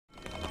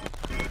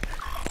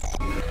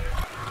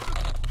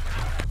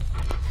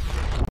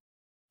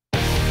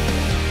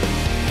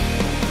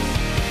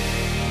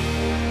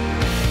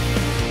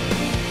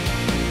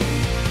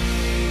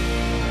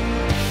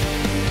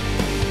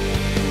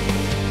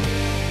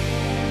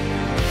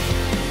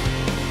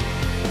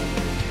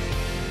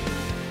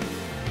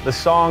The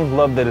song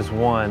Love That Is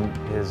One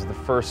is the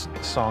first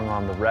song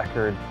on the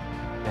record,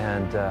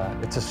 and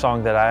it's a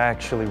song that I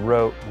actually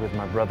wrote with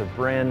my brother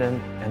Brandon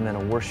and then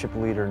a worship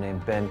leader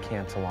named Ben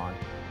Cantelon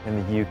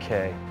in the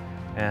UK.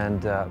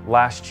 And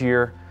last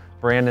year,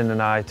 Brandon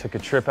and I took a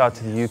trip out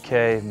to the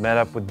UK, met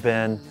up with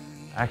Ben,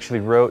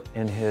 actually wrote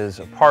in his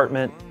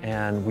apartment,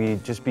 and we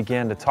just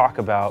began to talk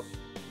about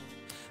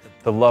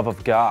the love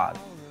of God.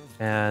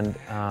 And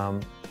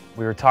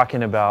we were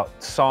talking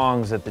about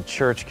songs that the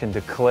church can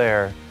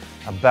declare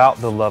about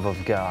the love of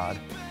God.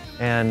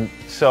 And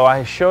so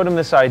I showed him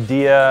this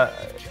idea,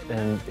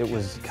 and it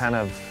was kind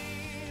of,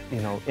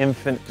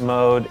 infant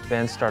mode.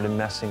 Ben started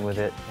messing with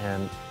it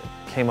and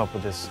came up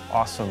with this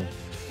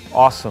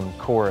awesome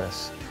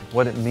chorus.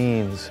 What it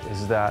means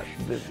is that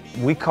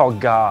we call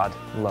God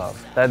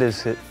love. That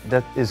is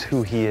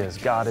who He is.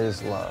 God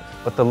is love.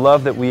 But the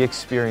love that we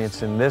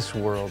experience in this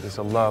world is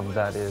a love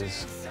that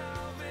is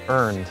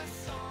earned.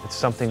 It's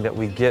something that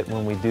we get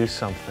when we do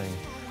something.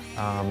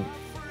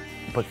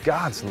 But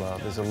God's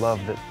love is a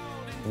love that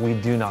we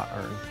do not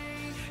earn.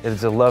 It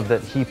is a love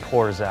that He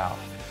pours out,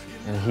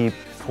 and He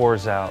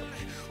pours out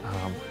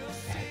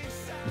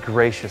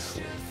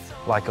graciously.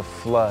 Like a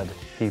flood,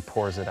 He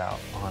pours it out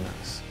on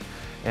us.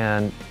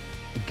 And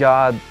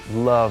God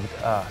loved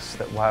us,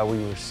 that while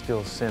we were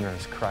still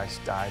sinners,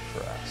 Christ died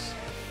for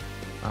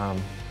us.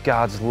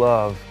 God's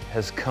love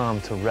has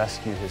come to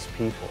rescue His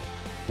people.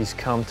 He's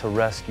come to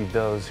rescue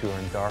those who are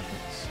in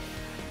darkness.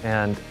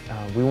 And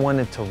we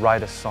wanted to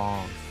write a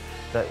song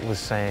that was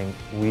saying,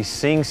 we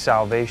sing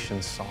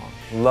salvation's song.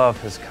 Love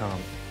has come.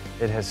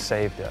 It has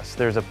saved us.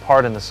 There's a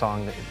part in the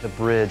song, the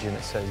bridge, and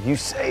it says, you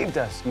saved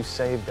us, you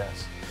saved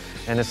us.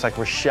 And it's like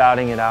we're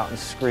shouting it out and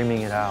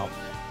screaming it out.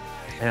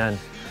 And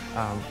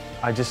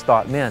I just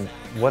thought, man,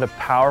 what a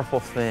powerful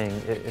thing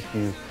if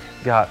you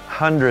got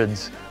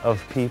hundreds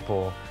of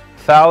people,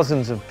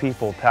 thousands of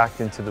people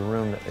packed into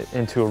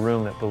a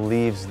room that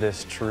believes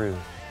this truth.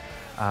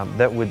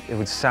 It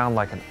would sound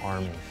like an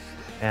army,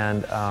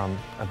 and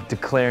of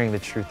declaring the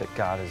truth that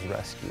God has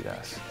rescued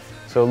us.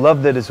 So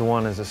Love That Is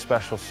One is a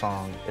special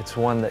song. It's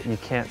one that you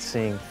can't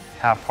sing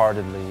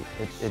half-heartedly.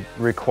 It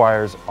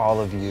requires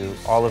all of you,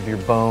 all of your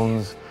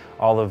bones,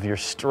 all of your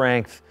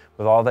strength,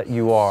 with all that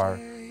you are,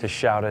 to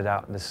shout it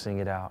out and to sing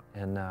it out.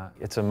 And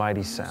it's a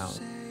mighty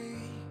sound.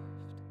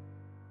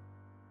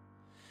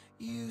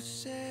 You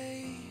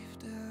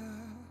saved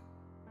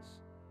us.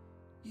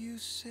 You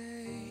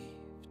saved